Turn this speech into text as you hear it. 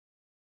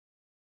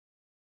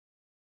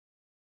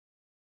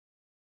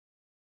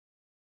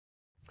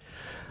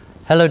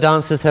Hello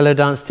dancers, hello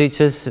dance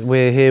teachers.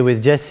 We're here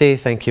with Jessie,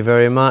 thank you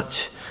very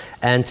much.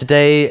 And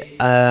today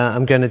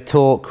I'm going to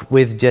talk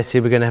with Jessie.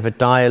 We're going to have a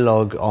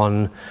dialogue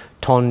on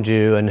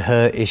Tendu and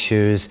her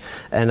issues,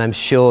 and I'm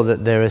sure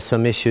that there are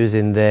some issues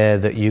in there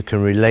that you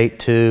can relate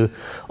to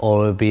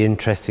or it'll be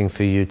interesting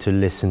for you to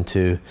listen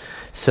to.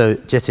 So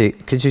Jessie,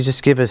 could you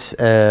just give us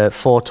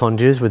 4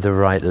 Tendus with the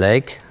right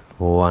leg?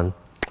 1,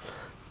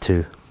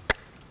 2,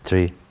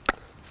 3,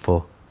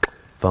 4,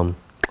 bum,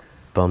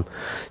 bum.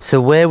 So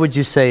where would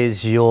you say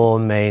is your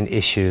main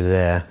issue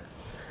there?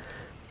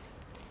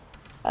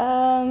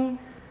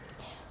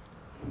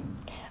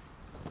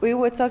 We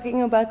were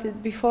talking about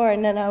it before,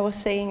 and then I was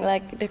saying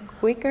like the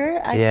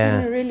quicker I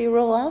couldn't really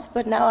roll off,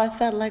 but now I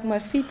felt like my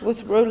feet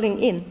was rolling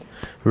in.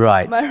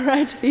 Right. My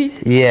right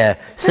feet. Yeah.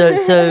 So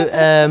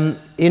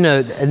you know,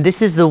 and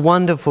this is the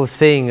wonderful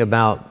thing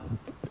about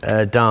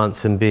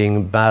dance and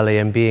being ballet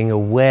and being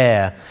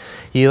aware.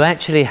 You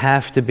actually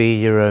have to be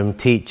your own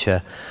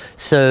teacher.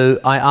 So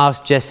I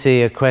asked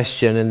Jessie a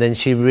question, and then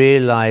she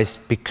realized,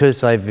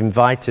 because I've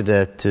invited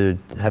her to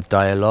have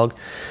dialogue,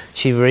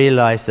 she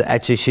realized that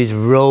actually she's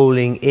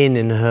rolling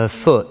in her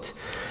foot.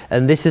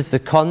 And this is the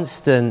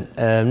constant,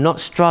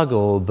 not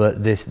struggle,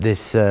 but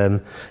this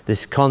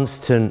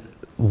constant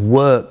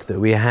work that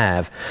we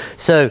have.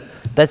 So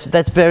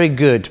that's very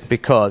good,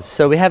 because,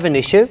 so we have an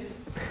issue.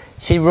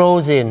 She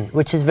rolls in,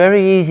 which is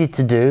very easy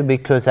to do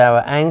because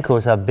our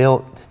ankles are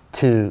built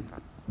to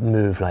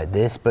move like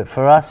this, but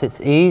for us it's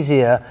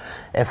easier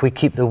if we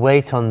keep the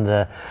weight on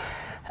the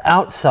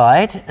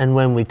outside and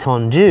when we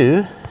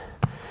tendu.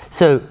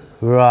 So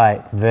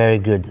right, very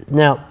good.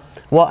 Now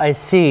what I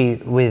see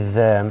with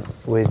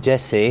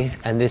Jessie,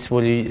 and this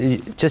will, you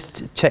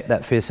just check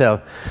that for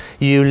yourself,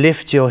 you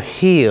lift your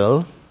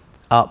heel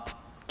up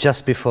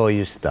just before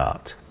you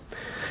start.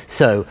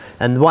 So,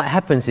 and what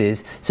happens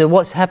is, so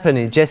what's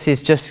happening, Jessie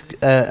is just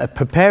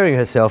preparing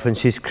herself and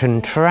she's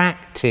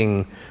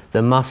contracting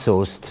the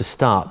muscles to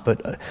start,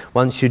 but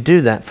once you do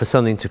that for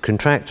something to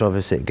contract,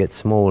 obviously it gets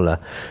smaller.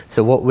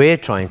 So what we're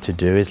trying to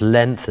do is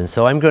lengthen.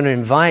 So I'm going to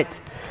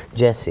invite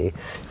Jessie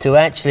to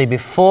actually,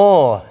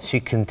 before she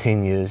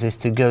continues, is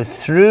to go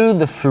through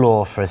the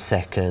floor for a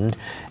second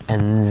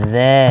and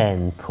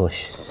then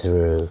push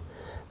through.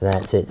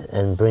 That's it,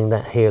 and bring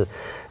that heel.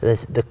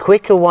 The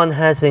quicker one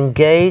has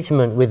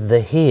engagement with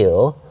the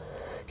heel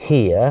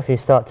here, if you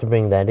start to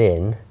bring that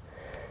in,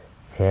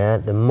 yeah,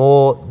 the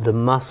more the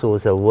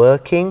muscles are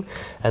working.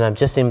 And I'm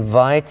just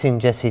inviting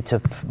Jessie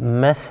to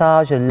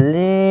massage a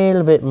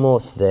little bit more.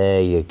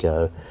 There you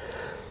go.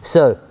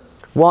 So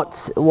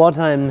what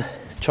I'm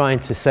trying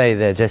to say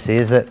there, Jessie,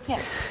 is that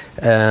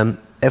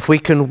if we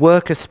can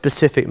work a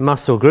specific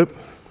muscle group,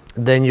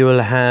 then you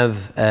will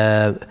have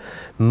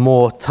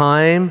more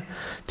time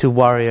to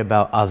worry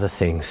about other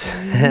things.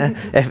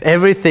 If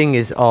everything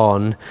is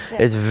on,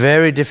 it's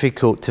very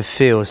difficult to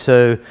feel.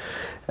 So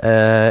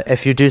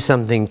if you do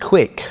something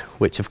quick,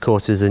 which of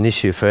course is an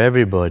issue for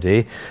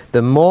everybody,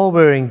 the more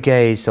we're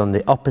engaged on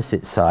the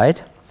opposite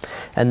side,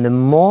 and the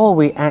more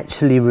we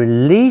actually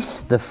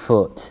release the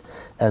foot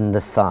and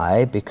the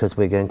thigh, because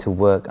we're going to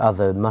work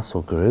other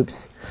muscle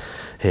groups.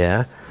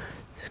 Yeah.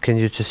 So can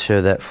you just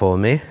show that for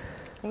me?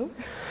 Oh.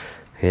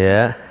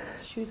 Yeah.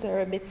 Shoes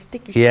are a bit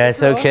sticky.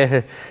 Yes,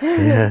 okay.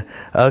 Yeah.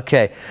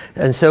 Okay.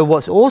 And so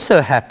what's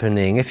also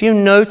happening, if you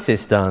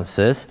notice,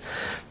 dancers,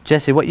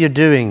 Jessie, what you're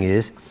doing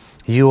is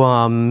you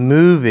are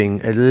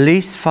moving at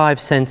least 5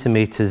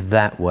 centimeters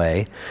that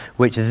way,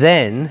 which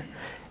then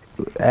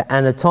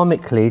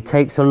anatomically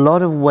takes a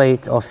lot of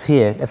weight off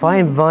here. If I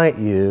invite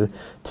you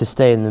to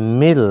stay in the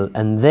middle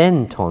and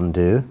then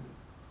tendu,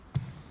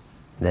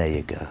 there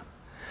you go.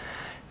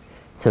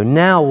 So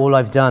now all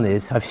I've done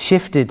is I've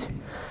shifted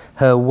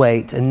her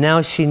weight, and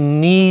now she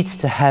needs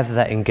to have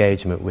that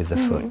engagement with the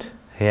foot.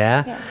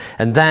 Yeah?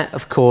 And that,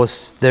 of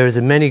course, there is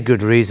many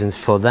good reasons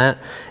for that.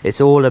 It's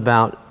all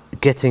about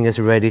getting us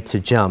ready to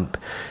jump.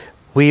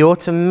 We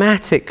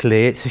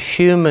automatically, it's a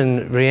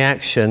human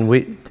reaction,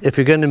 if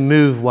you're going to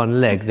move one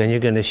leg, then you're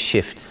going to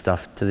shift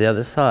stuff to the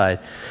other side.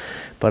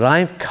 But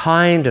I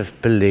kind of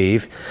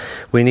believe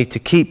we need to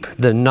keep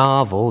the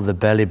navel, the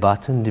belly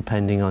button,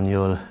 depending on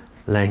your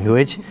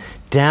language,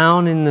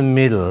 down in the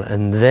middle,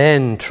 and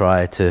then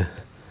try to,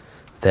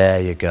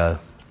 there you go.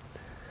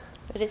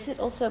 But is it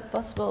also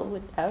possible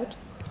without?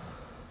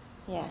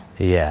 Yeah.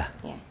 Yeah.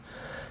 Yeah.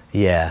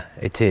 Yeah,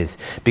 it is,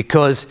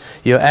 because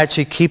you're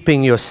actually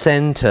keeping your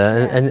center,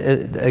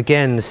 and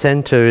again, the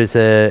center is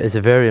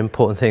a very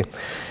important thing.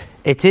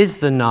 It is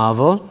the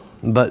navel,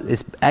 but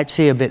it's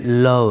actually a bit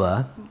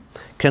lower.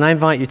 Can I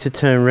invite you to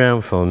turn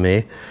around for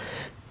me?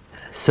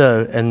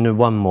 So, and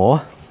one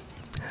more.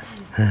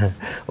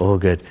 All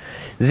good.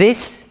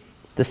 This,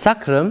 the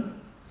sacrum,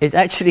 is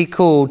actually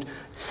called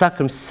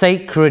sacrum,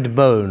 sacred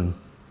bone.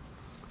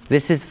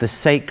 This is the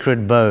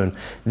sacred bone.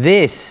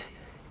 This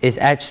is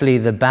actually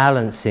the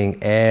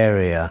balancing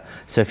area.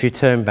 So if you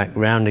turn back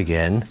round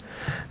again,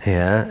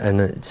 yeah,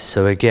 and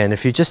so again,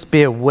 if you just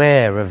be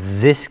aware of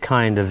this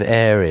kind of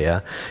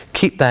area,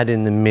 keep that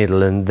in the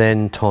middle and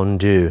then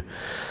tendu.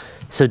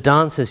 So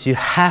dancers, you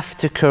have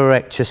to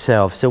correct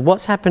yourself. So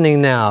what's happening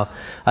now,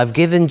 I've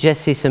given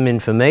Jessie some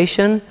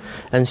information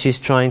and she's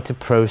trying to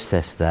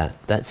process that.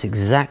 That's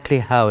exactly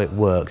how it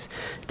works.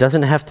 It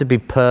doesn't have to be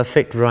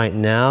perfect right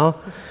now,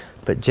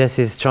 but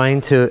Jessie's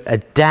trying to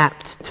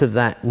adapt to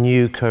that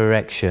new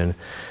correction.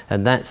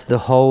 And that's the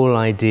whole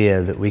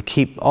idea, that we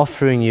keep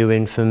offering you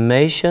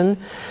information.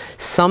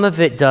 Some of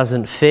it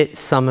doesn't fit,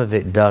 some of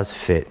it does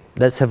fit.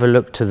 Let's have a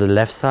look to the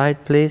left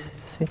side, please.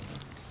 See?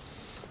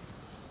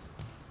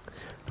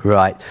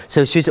 Right,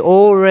 so she's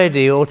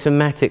already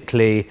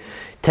automatically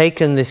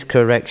taken this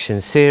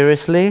correction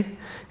seriously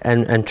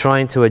and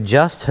trying to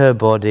adjust her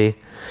body,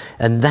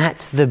 and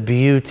that's the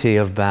beauty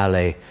of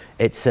ballet.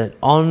 It's an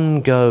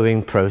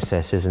ongoing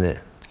process, isn't it?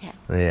 Yeah.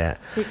 Yeah.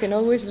 You can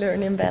always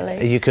learn in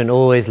ballet. You can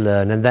always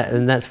learn, and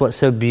that's what's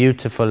so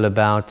beautiful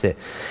about it.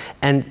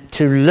 And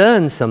to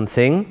learn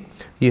something,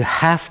 you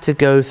have to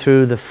go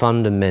through the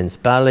fundamentals.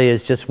 Ballet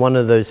is just one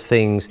of those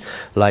things,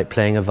 like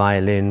playing a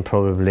violin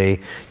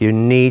probably. You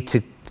need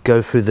to go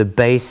through the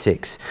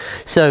basics.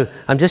 So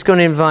I'm just going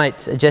to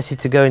invite Jessie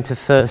to go into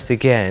first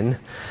again.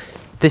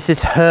 This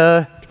is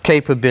her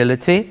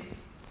capability.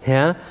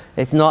 Yeah,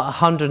 it's not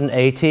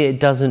 180,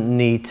 it doesn't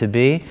need to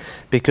be,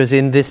 because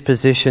in this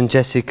position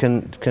Jessie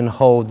can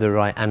hold the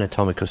right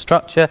anatomical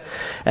structure,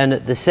 and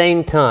at the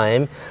same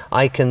time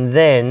I can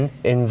then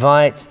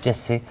invite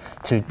Jessie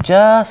to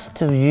just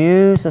to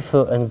use the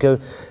foot and go.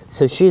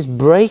 So she's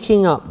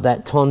breaking up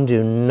that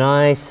tendu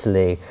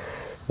nicely.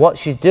 What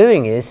she's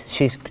doing is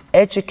she's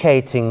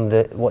educating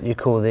what you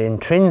call the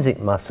intrinsic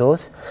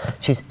muscles.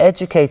 She's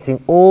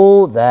educating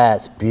all.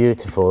 That's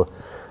beautiful.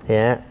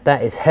 Yeah,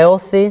 that is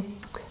healthy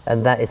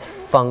and that is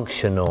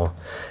functional.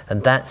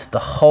 And that's the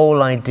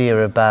whole idea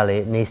of ballet.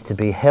 It needs to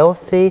be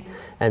healthy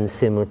and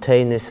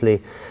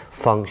simultaneously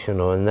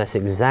functional. And that's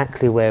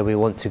exactly where we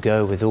want to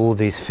go with all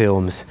these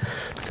films.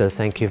 So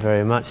thank you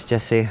very much,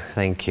 Jessie.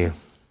 Thank you.